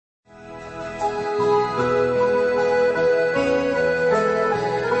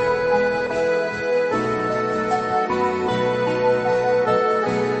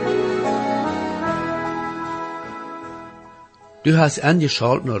Du hast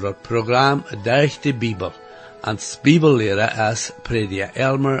angeschaut naar het programma Durch de Bibel. Als Bibellehrer is prediker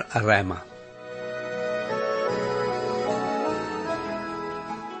Elmer Rema.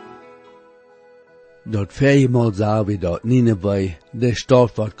 Dat vijfmaal zagen we dat Nineveh, de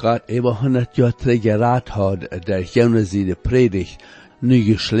stad wat God over 100 jaar terug geraad had, der Jonas de predigt, nu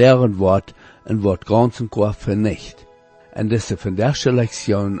geslagen wordt en wordt ganz en kwaad vernicht. En deze vandaagse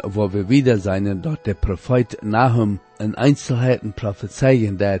lektion, waar we wieder zijn dat de profeet Nahumq in Einzelheiten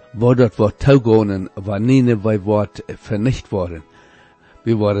prophezeien dat, waar dat wordt toegonen, waar Nineveh wordt vernicht worden.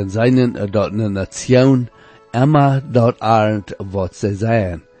 We worden zijn dat een nation immer dat arend wat ze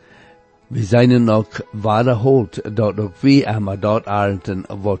zijn. We zijn ook waterholt dat ook we immer dat arenden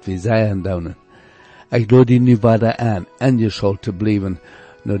wat we zijn doen. Ik doe die nu verder aan, ingeschalt te blijven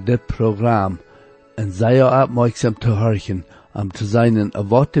naar dit programma, en zeer opmerksam te horen, om te zijn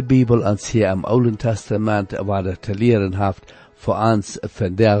wat de Bibel ons hier im Oude Testament wat te leren heeft voor ons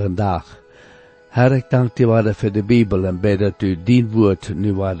vandaag dag. Herr, ik dank je wat voor de Bibel en bid dat u dien woord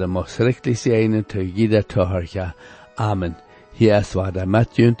nu wat mag richtig zijn te jeder te horen. Amen. Hier is wat de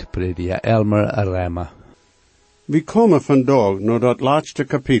metjunt prediker Elmer Rema. We komen vandaag naar dat laatste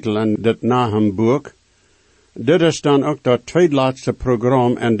kapitel in dit Nahumq-boek. Dit is dan ook dat tweede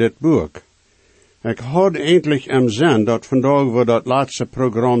programma in dit boek. Ik had eindelijk im zin dat vandaag we dat laatste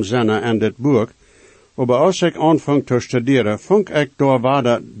programma zijn in dit boek. Maar als ik aanvang te studeren, vond ik door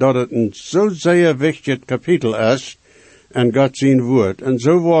waarde dat het een zo zeer wichtig kapitel is en God zijn woord. En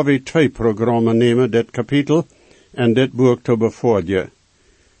zo waar we 2 programma's nemen, dit kapitel en dit boek te bevorderen.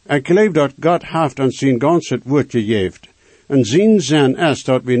 Ik geloof dat God heeft ons zijn ganse woord gegeven. En zijn zin is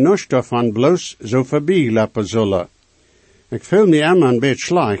dat we niets daarvan bloos zo voorbij lopen zullen. Ik voel me immer een beetje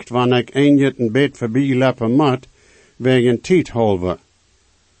slecht, wanneer ik een beetje voorbij lopen moet, wegen tijdhalve.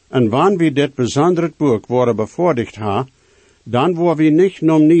 En wanneer we dit bijzondere boek worden bevorderd hebben, dan worden we niet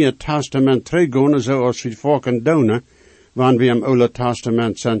naar het Nieuwe Testament teruggaan zoals we vorken doen, wanneer we im Oude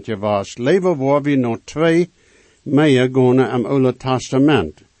Testament zijn geweest. Leven worden we naar 2 meer gaan im Oude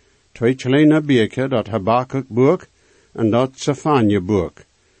Testament. 2 kleine boeken, dat Habakkuk-boek en dat Zephaniah-boek.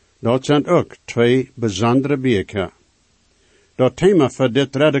 Dat zijn ook 2 bijzondere boeken. Dat thema voor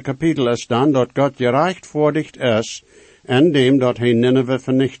dit derde kapitel is dan dat God gerechtvaardigd is en dem dat hij Nineveh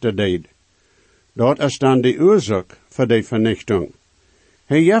vernichten deed. Dat is dan de oorzaak voor de vernichting.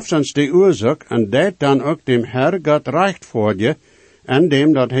 Hij geeft ons de oorzaak en deed dan ook dem Herr God rechtvaardigen en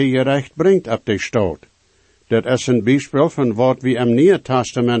dem dat hij je recht brengt op de stad. Dat is een bijspel van wat we im Nieuwe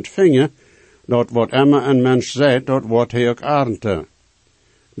Testament vingen, dat wat immer een mens zegt, dat wordt hij ook ernte.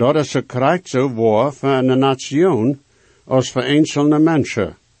 Dat is zo krijgt zo waar voor een nation als voor einzelne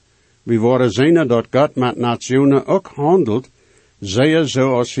mensen. We worden zien dat God met nationen ook handelt, zeer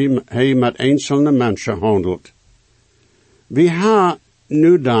zoals hij met einzelne mensen handelt. We hebben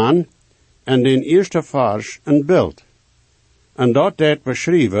nu dan in den eerste vers een beeld. En dat deed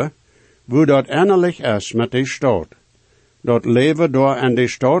beschrijven, hoe dat innerlijk is met de stad. Dat leven door in de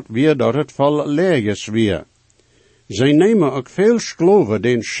stad weer dat het vol leeg is weer. Zij nemen ook veel geloven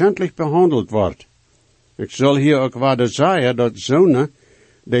die schändlich behandeld wordt. Ik zal hier ook wat zeggen dat zonen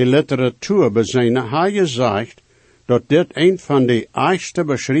de literatuur bezijnen haar gezegd dat dit een van de eerste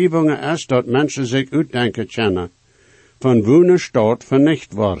beschrijvingen is dat mensen zich uitdenken kunnen, van hoe een stad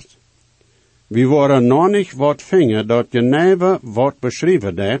vernicht wordt. We worden nog niet wat vingen dat Geneve wat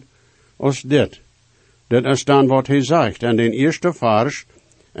beschrijven deed, als dit. Dit is dan wat hij zegt in den eerste vers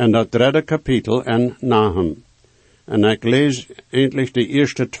en dat derde kapitel in Nahum. En ik lees eindelijk de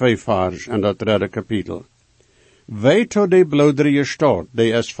eerste 2 vers in dat derde kapitel. Weet u de bloederige stad,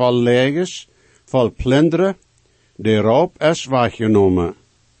 die is vol leges, vol plunderen, de roop is weggenomen.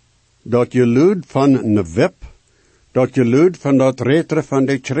 Dat je luid van een wip, dat je luid van dat reteren van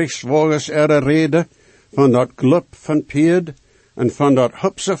de krijgswagens reden, van dat glub van paard, en van dat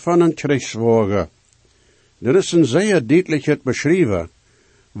hupsen van een krijgswagen. Dit is een zeer duidelijk het beschrijven.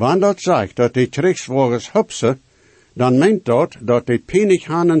 Wanneer dat zegt dat de krijgswagens hupsen, dan meent dat de penig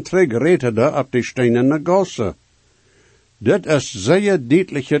hanen terugreterde op de stenen gassen. Dit is zeer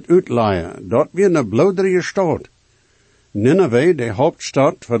duidelijk het uitleiden, dat weer een bloederige stad. Nineveh, de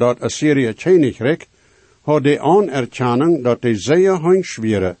hoofdstad voor dat Assyrië Koninkrijk, had de anerkenning dat de zeer hangsch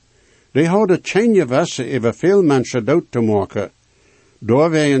waren. Die hadden geen gewessen over veel mensen dood te maken.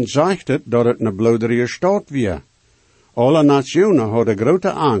 Doorwegen zegt het dat het een bloederige stad was. Alle nationen hadden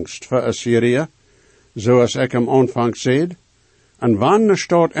grote angst voor Assyrië, zoals ik am aanvang zei. En wanneer een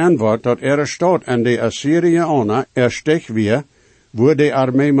stad wordt dat een stad en de Assyriënen erstig weer, waar de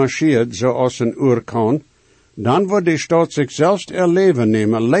armee marcheert zoals een orkaan, dan wordt de stad zichzelf leven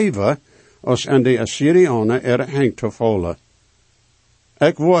nemen, leven, als en de Assyriënen hangt te vallen.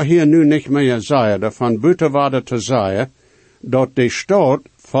 Ik wil hier nu niet meer zeggen, daarvan buiten waarde te zeggen, dat de stad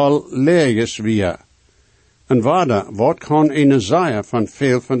vol leeg weer. En waarde, wat kan een zeggen van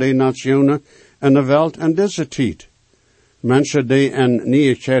veel van de nationen in de wereld in deze tijd? Mensen die in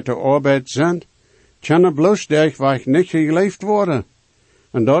nieuwsgete arbeid zijn, kunnen bloos dergelijk niet geleefd worden.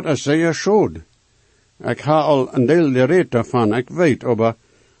 En dat is zeer schade. Ik ha al een deel gereed daarvan, ik weet, maar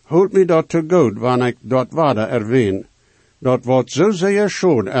houd me dat te goed, wanneer ik dat waarde erwähne. Dat wat zo zeer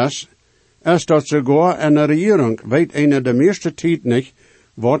schade is dat sogar in de regering weet een de meeste tijd niet,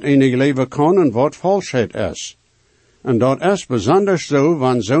 wat een leven kan en wat falschheid is. En dat is besonders zo,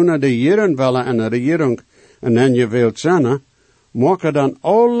 wanneer zo'n de jaren willen in de regering en in je wilt zijn, maken dan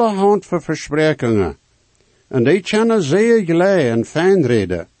allerhand voor versprekingen. En die kunnen zeer glij en fijn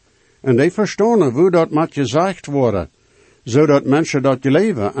reden. En die verstaan hoe dat moet gezegd worden, zodat mensen dat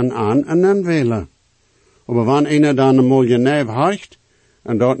leven en aan en in willen. Maar wanneer een dan een miljonair heeft,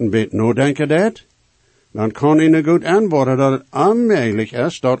 en dat een beetje nadenken deed, dan kan een goed antwoorden dat het onmogelijk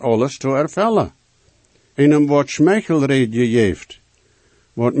is dat alles te ervullen. En hem wat smechelreden geeft.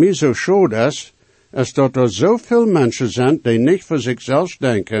 Wat mij zo schade is dat er zoveel mensen zijn die niet voor zichzelf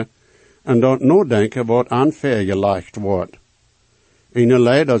denken, en dat nadenken wat aanvergelegd wordt. Een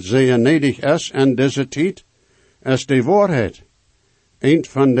leid dat zeer nedig is in deze tijd, is de waarheid. Een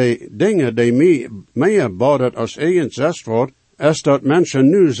van de dingen die mij meer badet als eigenzest wordt, is dat mensen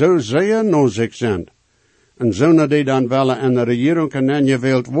nu zo zeer nodig zijn. En zonen die dan willen in de regering en in je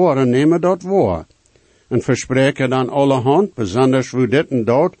wilt worden, nemen dat waar. En verspreken dan allerhand, besonders hoe dit en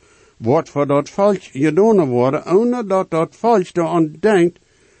dat, wordt voor dat volk gedaan worden, ohne dat volk eraan denkt,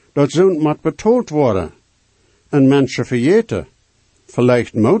 dat zo'n moet betoeld worden. En mensen vergeten,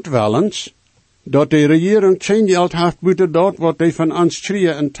 vielleicht moet wel eens, dat de regering geen geld heeft buiten dat wat die van ons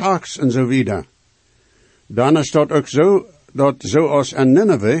schreeuwen en tax en zo wieder. Dan is dat ook zo, dat zoals in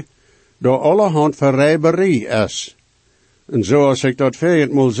Nineveh, door allerhand verrijberie is. En zoals ik dat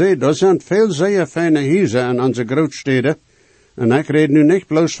vergeten moet zeggen, er zijn veel zeer fijne huizen in onze grootsteden, en ik red nu niet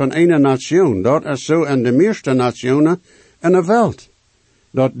bloos van één nation, dat is zo in de meeste nationen in de wereld.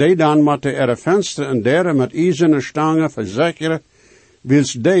 Dat die dan met de venster en derde met ijzeren stangen verzekeren,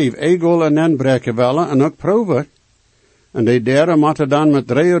 wils die egel en inbreken willen en ook proeven. En die derde moeten dan met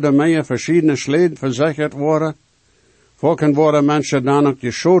 3 of meer verschillende sleden verzekerd worden. Volken worden mensen dan ook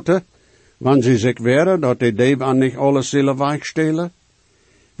geschoten, wanneer ze zich weren dat die dief niet alles zullen wegstelen.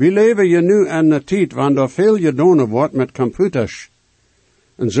 We leven je nu in een tijd wanneer er veel gedaan wordt met computers.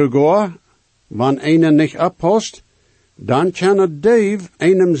 En sogar, wanneer een niet oppast, dan kan het dief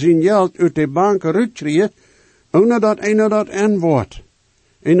einem zijn geld uit de bank uitkrijgen, ohne dat een dat inwoord.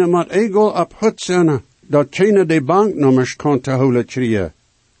 Een moet egel op hut zijn, dat geen de banknummers kan te holen krijgen.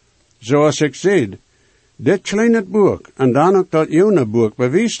 Zoals ik zei, dit kleine boek, en dan ook dat jonge boek,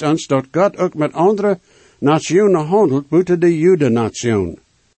 bewijst ons dat God ook met andere nationen handelt buiten de Judennation.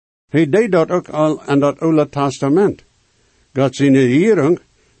 Hij deed dat ook al in dat Oude Testament. God zijn regering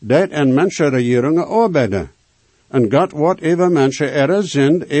deed in mensenregeringen arbeiden. En God wordt even mensen er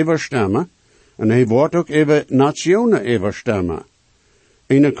zijn even stemmen, en hij wordt ook even nationen even stemmen.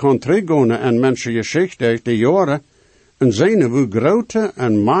 En kan teruggaan in mensengeschichte uit de jaren, en zien hoe grote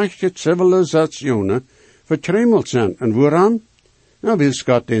en machtige civilisationen vertremeld zijn. En waarom? Nou, wil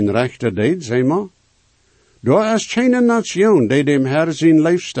God den rechter deed, zeg maar. Daar is geen nation die dem Herr zijn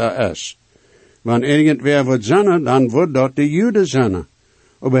leefstijl is. Wanneer irgendwer wordt zijn, dan wordt dat de Juden zijn.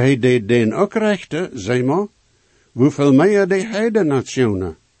 Maar hij deed den ook rechten, zeg maar. Hoeveel meer de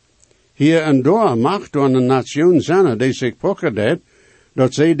heidennationen. Hier en daar mag door een nation zijn die zich pokken deed,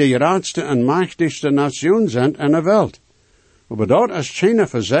 dat zij de raadste en machtigste nation zijn in de wereld. Maar dat is geen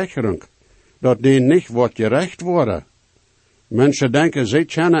verzekering, dat die niet wordt gerecht worden. Mensen denken zij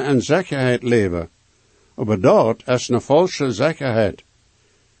kunnen in zekerheid leven. Maar dat is een valse zekerheid.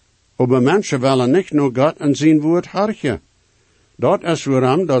 Maar mensen willen niet naar God en zijn woord hartje. Dat is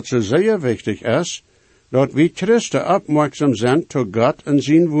waarom dat zo zeer wichtig is, dat we Christen opmerkzaam zijn tot God en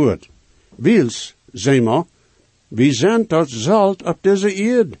zijn woord. Wils, zeg maar, we zijn dat zout op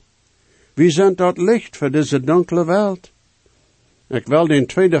deze aarde. We zijn dat licht voor deze donkere wereld. Ik wil den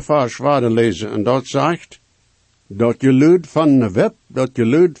tweede vers verder lezen, en dat zegt, dat geluid van de web, dat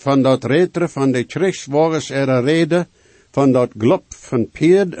geluid van dat retere van de krijgswagens er reden, van dat glop van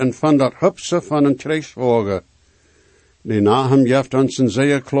paard en van dat hupse van een krijgswagen. De Nahumq heeft ons een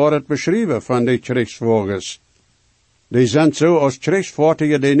zeer klaar beschreven van de krijgswagens. Die zijn zo als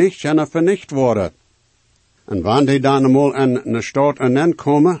krijgsvaartuigen die niet kunnen vernicht worden. En wanneer die dan eenmaal in een stad en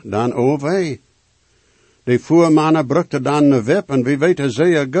komen, dan overweg. De voermannen brukten dan een web, en we weten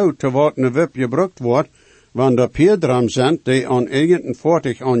zeer goed te wat een web gebruikt wordt, wann der Pierdram sind, die an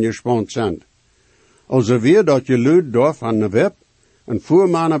 41 angespannt sind. Also wir dat gelud dorf aan de web, en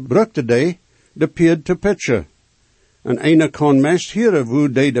voermannen brukte die de Pierd te pitchen. En eine kan meest hieren wo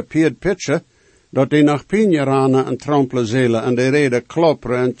die de Pierd pitchen, dat die nach pinjeranen en trampelen zelen en die reden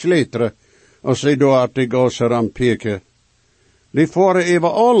klopperen en kletteren, als die door op die gassen ram pieken. Die voeren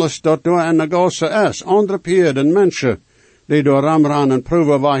even alles dat door in de gassen is, andere Pierden, mensen, die door ramran en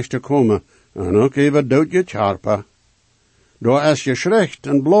proeven weich te komen, en ook even dood je charpa. Door is je schrecht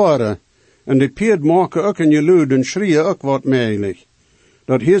en bloren, en die Pierd maken ook in je luid en schreeuwen ook wat meelig.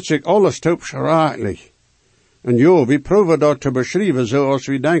 Dat hield zich alles top schraaglich. En jo, we proeven dat te beschrijven zoals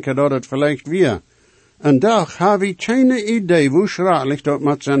we denken dat het vielleicht weer. En toch hebben we geen idee hoe schraaglich dat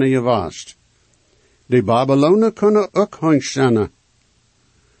met zijn geweest. Die Babylonen kunnen ook hunch zijn.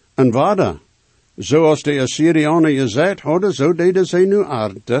 En wat? Zoals de Assyrianen gezegd hadden, zo deden zij nu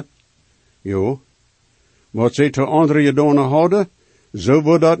aarde. Jo, wat zij te anderen gedaan hadden, zo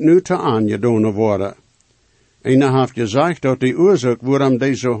wordt dat nu te aangedaan worden. Einer heeft gezegd dat de oorzaak waarom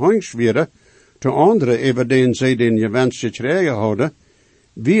die zo hunch werden, te anderen even den zij den gewenst gekregen hadden,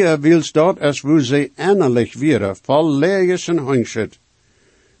 wie wils dat als wo zij eindelijk werden, volleges en hunchet.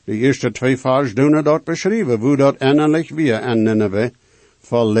 De eerste 2 vers doen dat beschrijven, hoe dat eindelijk weer en Nineveh,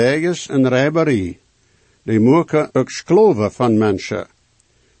 volleges en rijberie. Die maken ook skloven van mensen.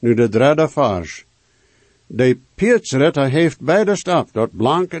 Nu de 3e vers. De Pierdsritter heeft beide stap, dat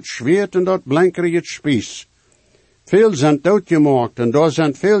blank het zweert en dat blanker het spies. Veel zijn doodgemaakt en daar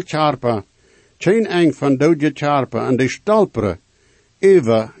zijn veel charpen. Geen eng van doodje charpen en die stalperen.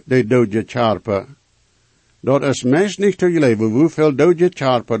 Even die doodje charpen. Dat is meest niet te geloven hoeveel doodje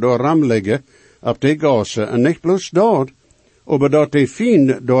charpen door ram liggen op die gassen en niet plus dat, maar dat die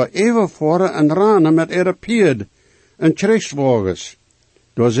vrienden door even voeren en ranen met ihre Pierd en krijgswagens.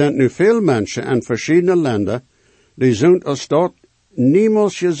 Er zijn nu veel mensen in verschillende landen die zijn als dat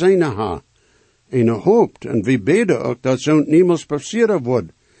niemals gezien hebben. En hoopt en we bidden ook dat zo'n niemals passeren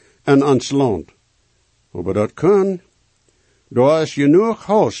wordt in ons land. Maar dat kan. Daar is genoeg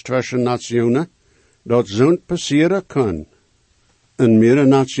haast tussen nationen dat zo'n passeren kan. En meerdere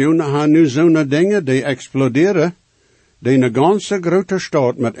nationen hebben nu zo'n dingen die exploderen, die een ganse grote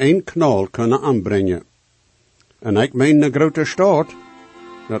staat met 1 knal kunnen aanbrengen. En ik meen een grote staat,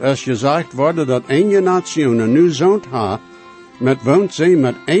 dat is gezegd worden dat 1 nationen nu zo'n ha, met woont zij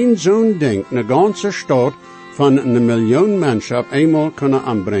met 1 zo'n ding een ganse staat van 1 miljoen mensen op eenmaal kunnen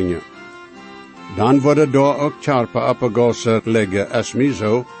aanbrengen. Dan worden daar ook charpen op een gassen liggen, is mij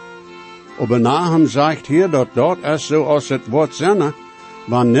zo. Maar Nahumq zegt hier dat is zoals het wordt zinnen,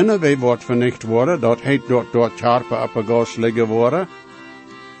 wanneer Nineveh wordt vernicht worden, dat heet dat charpen op een gas liggen worden.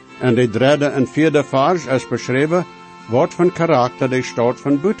 En de 3e en 4e vers is beschreven, wat van karakter de staat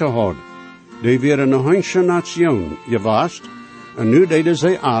van buiten had. Die waren een hunche nation, geweest, en nu deden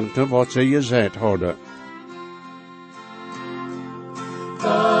zij aarde wat zij gezegd hadden.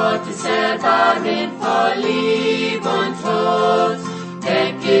 Gott ist Erbarmen voll Lieb und Trost,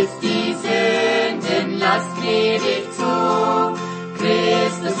 vergisst die Sünden, lasst gnädig zu.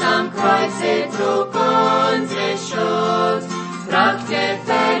 Christus am Kreuze trug unsere Schuld, brachte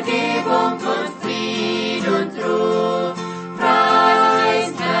Vergebung und Fried und Ruhe.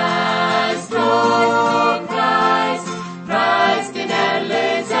 Preis, Preis, Lob, Preis, Preis den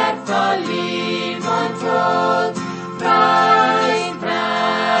Erlöser voll Lieb und Trost. Preis,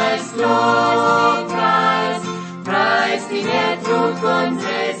 Preis, Lob, Preis, Preis, den trug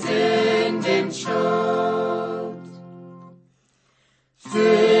unsere Sünden Schuld.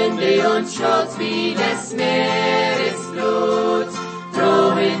 Sünde und Schuld wie des Meeres Blut,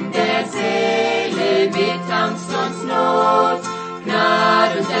 drohen der Seele mit Angst und Not.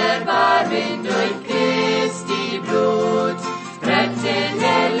 Gnade und Erbarmen durch Christi Blut, retten,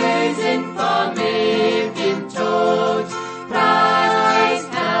 erlösen vom ewigen Tod. Preis,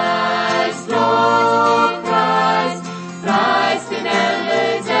 Preis, Lob, Preis, Preis den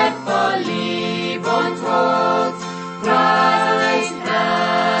Erlöser voll Lieb und Tod. Preis,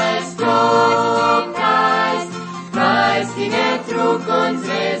 Preis, Lob, Preis, Preis, den trug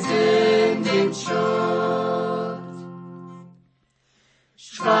unsere Sünden Schuld.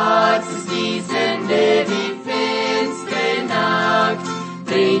 Schwarz ist die Sünde wie finstere Nacht,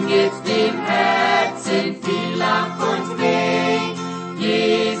 bringet dem Herzen viel Lach und Weh.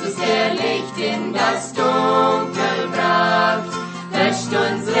 Jesus, der Licht in das Dunkel bracht, wäscht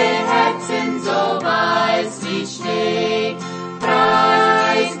unsere Herzen so weiß wie Schnee.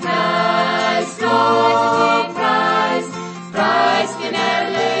 Preis, Preis, Lob, Preis, Preis den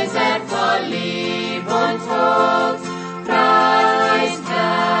Erlöser voll Lieb und Tod. Preis,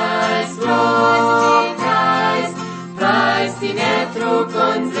 Preis, Lob, Preis,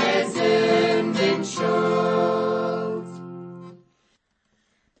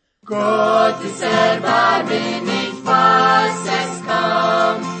 Gottes Erbarmen, ich fass es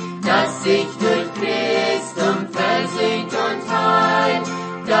kaum, dass ich durch Christum versöhnt und heil,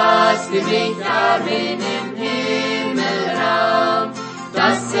 dass für mich Armen im Himmelraum,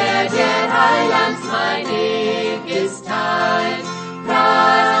 dass der Heiland mein ewiges Teil.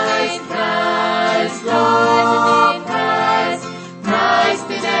 Preis, Preis, Lob, Preis, Preis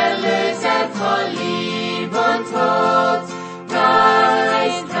den Erlöser voll Lieb und Tod.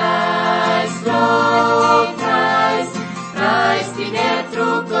 Preis, Preis, Lob, Preis, Preis den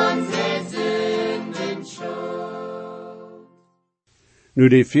trug unsere Sünden Schuld. Nu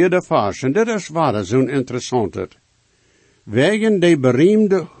die vierde vers, en dit is waar zo'n interessant. Wegen de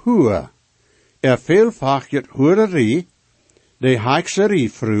beroemde Hure, veelvuldig hoererie, de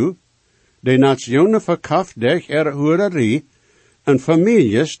hekserie vroeg, de nationen verkaft durch hoererie, en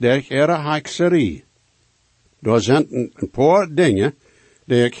families durch hekserie. Daar zijn een paar dingen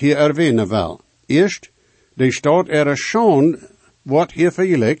die ik hier erwähnen wil. Eerst, de staat schon wordt hier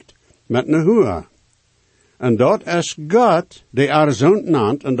vergelijkt met een Hure. En dat is God, die zoon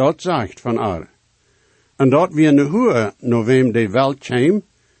nannt, en dat zegt van haar. En dat wie een Hure, naar wem de welt kwam,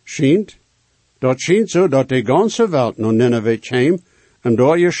 schijnt, dat schijnt zo dat de ganze welt naar Nineveh kwam, en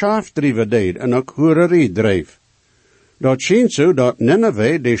daar je schaaf drijven deed, en ook hoererie dreef. Dat schijnt zo dat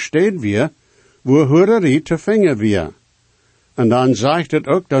Nineveh de stad weer, wo hoererie te vingen weer. En dan zegt het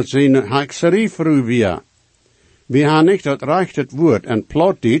ook dat ze een hekserie vroeg weer. We hebben niet dat recht het woord en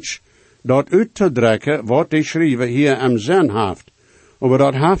Plattdeutsch, dat uit te drukken wat de schrijver hier am zin heeft. Maar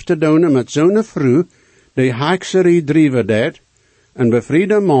dat heeft te doen met zo'n vrouw, die hekserie drijven deed, en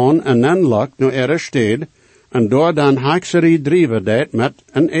bevriede man en dan lakt naar stad, en door dan hekserie drijven deed met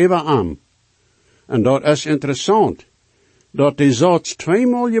een eeuwen arm. En dat is interessant, dat die zats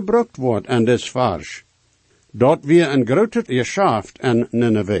tweemaal gebruikt wordt in dit vers. Dat weer een grote geschaft in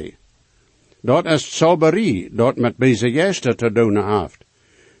Nineveh. Dat is zauberie, dat met bezigheden te doen heeft.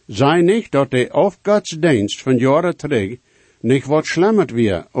 Zij niet dat de afgodsdienst van jaren terug niet wat slemmerd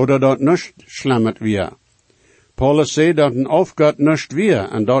weer, oder dat niet slemmerd weer. Paulus zei dat een afgod niet weer,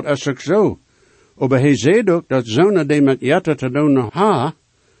 en dat is ook zo. Maar hij zei ook dat zonen die met jette te doen ha,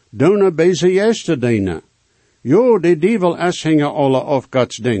 doen bezigheden dienen. Jo, die dievel is hingen alle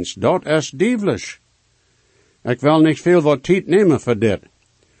afgodsdienst, dat is dievelisch. Ik wil niet veel wat tijd nemen voor dit.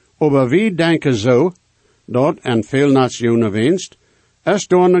 Maar wie denken zo, dat en veel nationen winst, is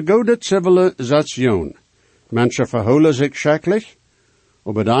door een goede civilisatie. Mensen verholen zich schrikkelijk,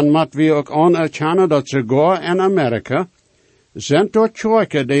 maar dan moeten we ook anerkennen dat sogar in Amerika zijn door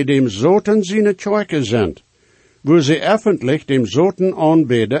kerken die dem Zoten zijn kerken zijn, wo ze öffentlich dem Zoten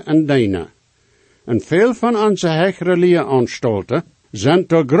aanbidden en dienen. En veel van onze hechrelie anstalten zijn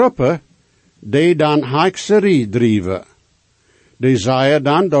door groepen die dan hekserie drijven. Die zeggen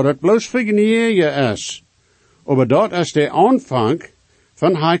dan dat het bloos vergnieën is. Maar dat is de aanvang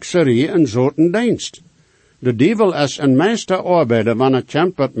van hekserie en zotendienst. De dievel is een meesterarbeider wanneer het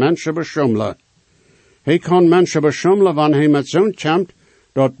komt met mensen beschummelen. Hij kan mensen beschummelen wanneer hij met zo'n komt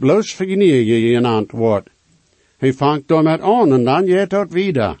dat bloos vergnieën genaamd wordt. Hij vangt daarmee aan en dan gaat dat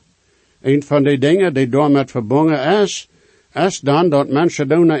weer. Een van de dingen die daarmee verbonden is dan dat mensen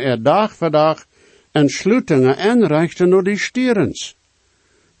doen dag voor dag en sluitingen inrichten naar die stierens.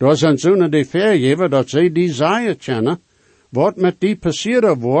 Daar zijn zo'n die vergeven dat zij die zaaien kennen, wat met die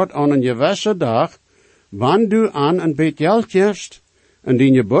passeren wordt aan een gewisse dag, wanneer du aan een beetje geld geeft, en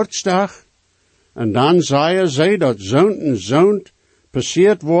die geburtsdag, en dan zeggen zij dat zo'n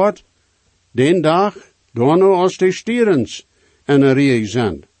passeerd wordt, den dag, door nu als die stierens in een rij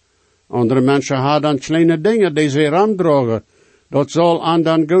zijn. Andere mensen hebben dan kleine dingen die ze ramdragen, dat zal aan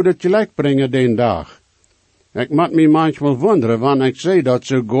dan goede gelijk brengen den dag. Ik moet me manchmal wonderen, wanneer ik zie dat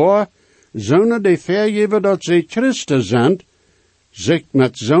sogar zonen die vergeven dat ze Christen zijn, zich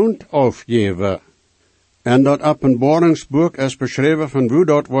met zo'n afgeven. En dat openbaringsboek is beschreven van hoe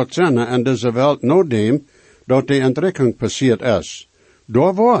dat wordt zijn in deze wereld nadem dat de ontdekking passiert is.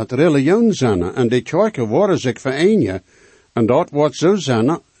 Daar wordt religie zijn en de kerken worden zich verenigen en dat wordt zo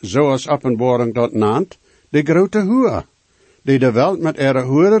zijn, zoals openbaring dat naant, de grote Hure, die de wereld met ihre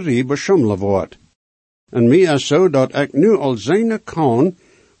hoererie beschummelen wordt. En mij is zo dat ik nu al zien kan,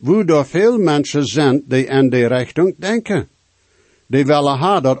 hoe er veel mensen zijn die in die richting denken. Die willen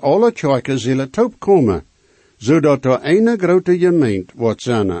ha dat alle kerken zullen toekomen, zodat er een grote gemeente wordt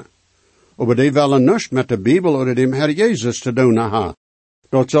zijn. Maar die willen niets met de Bijbel of dem Herr Jezus te doen ha.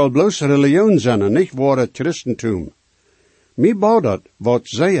 Dat zal bloos religie zijn en niet ware Christentum. Mij bouwt dat wat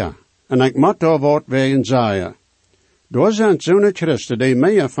zeggen, en ik moet daar wat wegen zeggen. Daar zijn zo'n Christen die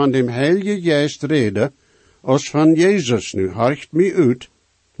meer van dem Heilige Geest reden, als van Jezus nu, harcht mij uit.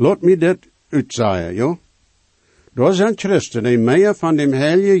 Laat me dit uitzaaien, jo. Daar zijn christen die meer van dem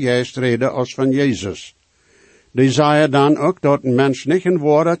Heilige Geest reden als van Jezus. Die zeiden dan ook dat een mens niet een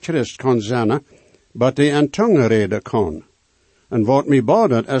ware Christ kan zijn, maar die een tongue reden kan. En wat mij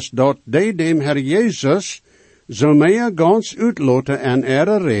badet is dat die dem Herr Jezus zo meer gans uitloten en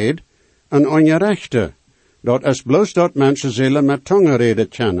red en ongerechte. Dat is bloos dat mensen zullen met tongue reden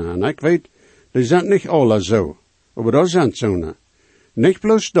kennen. En ik weet, die zijn niet alle zo. Maar dat zijn zonen. Niet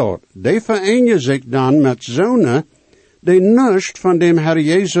bloos dat. Die vereenigen zich dan met zonen die niets van dem Herr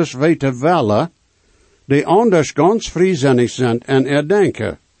Jezus weten willen, die anders ganz vrijzinnig zijn en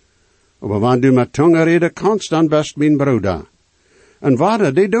erdenken. Maar wanneer du met tongue reden kanst, dan best mijn broeder. En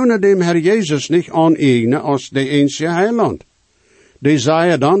waarde, die doen dem Herr Jezus niet aaneignen als de einzige heiland. Die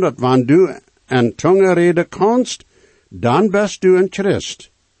zeiden dan dat wanneer du en tongue reden kanst, dan best du een Christ.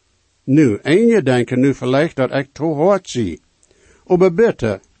 Nu, en je denken nu vielleicht dat ik te hard zie. Maar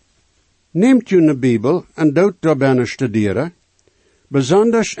bitte, neemt u een Bibel en doet daar binnen studeren.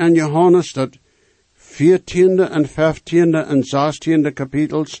 Besonders in Johannes dat 14e en 15e en 16e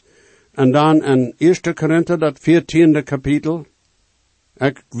kapitels, en dan in 1 Korinther dat 14e kapitel.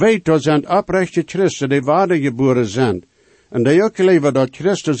 Ik weet, dat zijn oprechte Christen die waardegeboren zijn, en die ook leven dat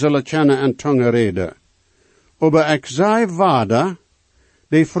Christen zullen kennen en tongue reden. Maar ik zei waarde,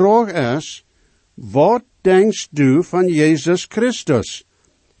 die vraag is, wat denkst du van Jezus Christus?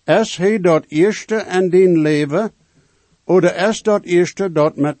 Is hij dat eerste in dien leven, of is dat eerste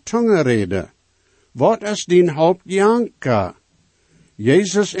dat met tongue reden? Wat is dien Hauptjanker?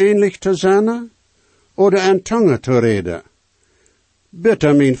 Jezus ähnlich te zijn, of in tongue te reden?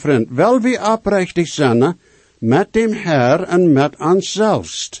 Bitte, mijn vriend, wel wie oprechtig zijn met dem Herr en met ons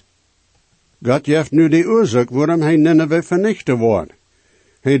zelfs. God heeft nu de oorzaak waarom hij Nineveh vernichten wordt.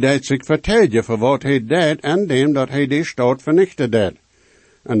 Hij deed zich vertellen voor wat hij deed en dem dat hij die stad vernichten deed.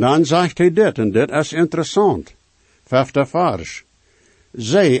 En dan zegt hij dit, en dit is interessant. 5e vers.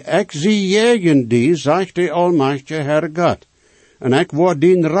 Zij, ik zie jegen die, zegt de almachtige Herr God. En ik word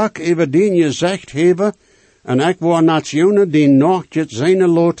dien rak over dien je zegt hebben, en ik word nationen die nog het zijn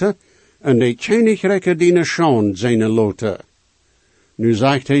loten, en de königrijken die schoon zijn loten. Nu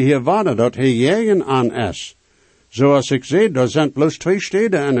zegt hij hier waarde dat hij jegen aan is. Zoals ik zei, er zijn bloos 2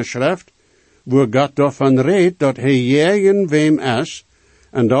 steden in de schrift, waar God daarvan redt dat hij jegen wem is,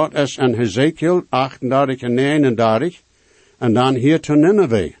 en dat is in Hezekiel 38 en 39, en dan hier te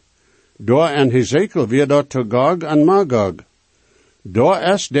Nineveh. Daar in Hezekiel weer dat te Gog en Magog.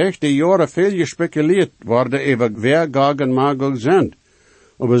 Daar is durch de jaren veel gespeculeerd worden over wer Gog en Magog zijn.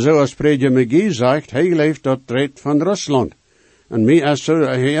 Maar zoals Prediger McGee zegt, hij leeft dat recht van Rusland. En mij is zo,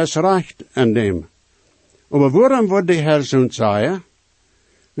 hij is recht in dem. Maar waarom wordt de Herr zo'n zeggen?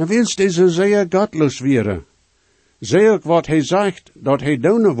 Nou wilst hij zo zeer gottlos werden. Zie ook wat hij zegt, dat hij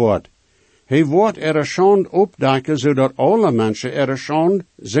doen wordt. Hij wordt schand opdekken, zodat alle mensen schand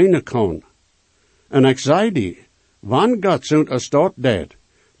zien kan. En ik zei die, wanneer God zo'n als dat deed,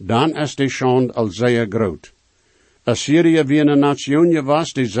 dan is die schand al zeer groot. Assyrië wie een nation je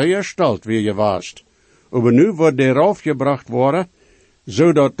was, die zeer stolz wie je was. Maar nu wordt die raufgebracht worden,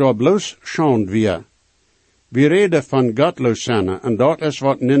 zodat daar bloos schand weer. We reden van godloos zijn, en dat is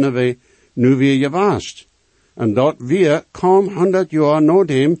wat Nineveh nu weer je was. En dat weer kwam 100 jaar na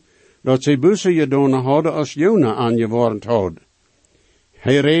dem, dat ze busse gedaan hadden als Jona aangewarnd had.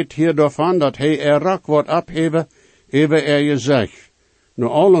 Hij redt hier daarvan dat hij rak wordt opheven, even je zegt. Nu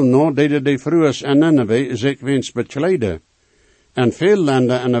allemaal deden die vroegers en Nineveh zich wens bekleiden. En veel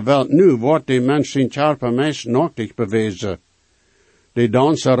landen in de wereld nu wordt die mens zijn scherpe meest nodig bewezen. Die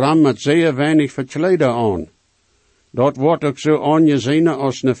dansen ram met zeer weinig verkleden aan. Dat wordt ook zo aangezien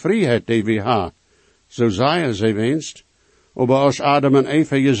als een vrijheid die we hebben. Zo zeiden ze wenst. Maar als Adam en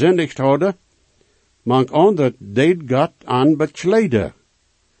Eva gezindigd hadden, mank ander deed God aan bekleiden.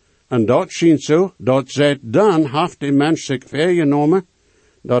 En dat schijnt zo, dat zij dan heeft de mens zich vergenomen,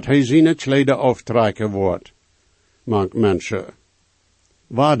 dat hij zijn kleden aftrekken wordt. Mank mensen.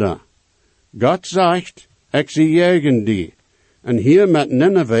 Waarde, God zegt, ik zie jegen die. En hier met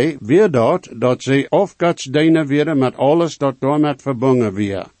Nineveh weer dat ze of Gods dienen weer met alles dat daarmee verbonden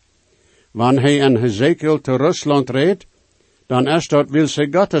weer. Wanneer hij in Hezekiel te Rusland reed, dan is dat wil ze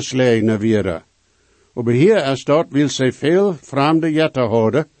gottesleiden weer. Maar hier is dat wil ze veel vreemde jetten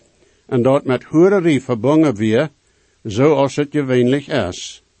houden, en dat met hoererie verbonden weer, zoals het gewöhnlich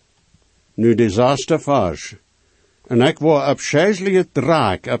is. Nu de 6e vers. En ik wou op schijzelijke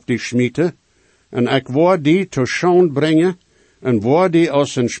draak op die schmieden, en ik wou die te schand brengen, en wou die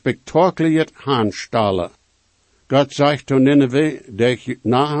als een spektakuliert handstalen. God zegt tot Nineveh, durch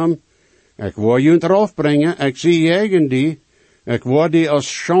Nahumq, ik wou je eraf brengen, ik zie jegen die, Ik wou die als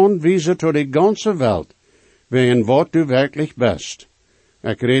schon wiesen tot die ganze Welt, wegen wat du wirklich bist.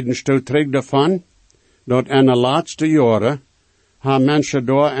 Ik reden sto terug davon, dat in de laatste jaren haben mensen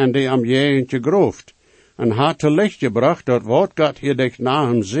daar en die am jegend gegrooft, en hat te licht gebracht dat wat God hier dich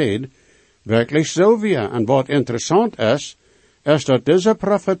Nahumq zegt, wirklich so weer. En wat interessant is dat deze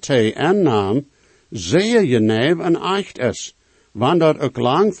profetie en naam zeer geneef en echt is, want dat ook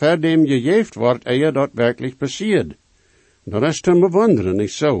lang voor dem gegeven wordt, eer dat wirklich passiert. Dat is te bewonderen,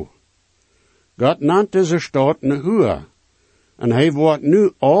 niet zo. God nannt deze stad Nahumq, en hij wordt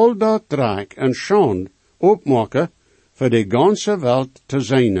nu al dat rijk en schoon opmaken voor de ganze Welt te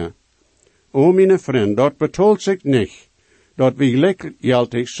zijn. O, mijn vriend, dat bedoelt zich niet, dat we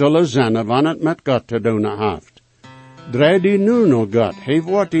gelijkgültig zullen zijn, wanneer het met God te doen heeft. Draai die nu naar God, hij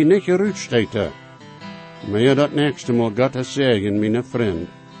wordt die niet geruststeten. Maar je dat nächste Mal Gottes Segen, mijn vriend.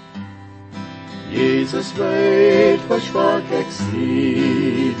 Jesus weet, was schwach ik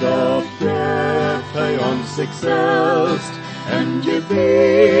zie, dat geeft hij ons zichzelf, en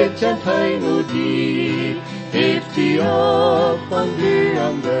gebet en hij nu die, heeft hij op van die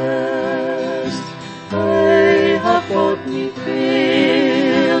am best. Hij hat God niet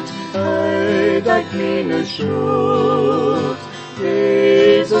veelt, hij dat meine schuld.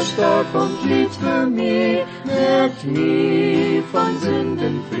 Jesus starb und litt für mich, merkt mich von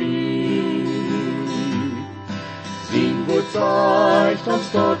Sünden frei. Sehen, wo zeigt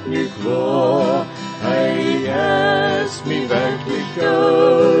uns dort nicht klar, hey, es mir wirklich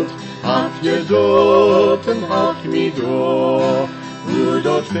Gott, hat geduld und hat mich da, wo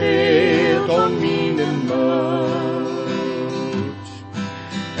dort fehlt an meinen Mut.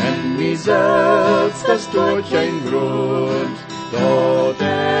 Und mir selbst, das tut kein Grund, dat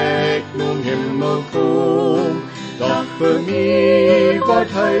ik nun Himmel kom, doch für mich wat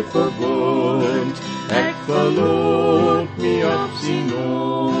hij verbund, ik verloot mich auf sie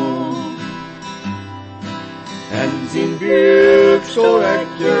Not. En zijn Buch so ik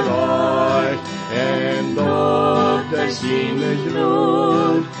gereicht, en dat er seine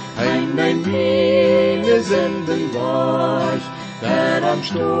Grund, ein meine Senden weich, der am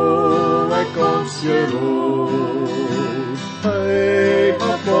Stuhl ik ons geruht. Hey,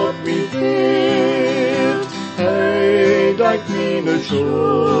 hat Gott mich geehrt, hey, deint meine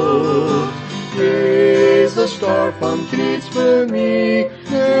Schuld. Jesus starb am Kreuz für mich,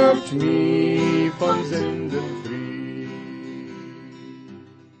 macht mich von Sünden frei.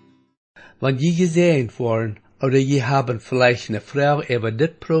 Wenn je gesehen worden, oder je haben vielleicht eine Frau über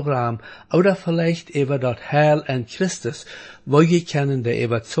das Programm, oder vielleicht über das Heil an Christus, wo je können die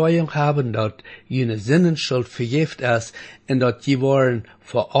Überzeugung haben, dass jene Sinnenschuld vergift ist, und dass je wollen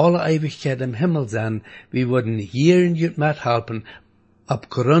vor aller Ewigkeit im Himmel sein, wir würden hier in jut mithelfen,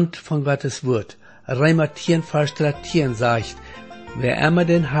 aufgrund von Gottes Wort. Römer 10, Vers 13 sagt, wer immer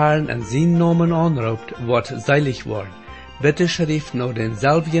den Herrn an seinen Namen anruft, wird selig worden. Bitte schrift noch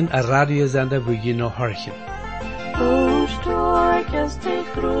denselben Radiosender, wo je noch horchen. O stark ist der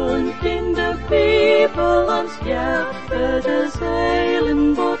Grund in der Bibel ans Geld für das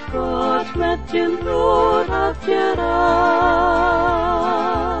Heilen, wo Gott mit dem Blut hat gerat.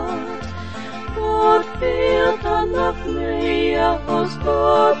 Gott fehlt dann noch mehr, aus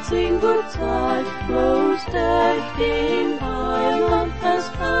Gott sein Gutzeit, bloß durch den Heiland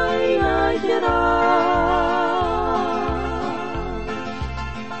ist einer gerat.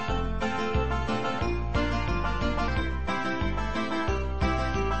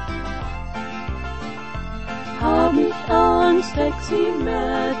 Hab ich Angst, ich sie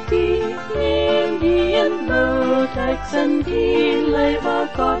mit die, nehm die in Not, ich sind die, lieber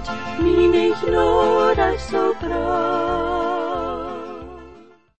Gott, mir nicht nur, ich so groß.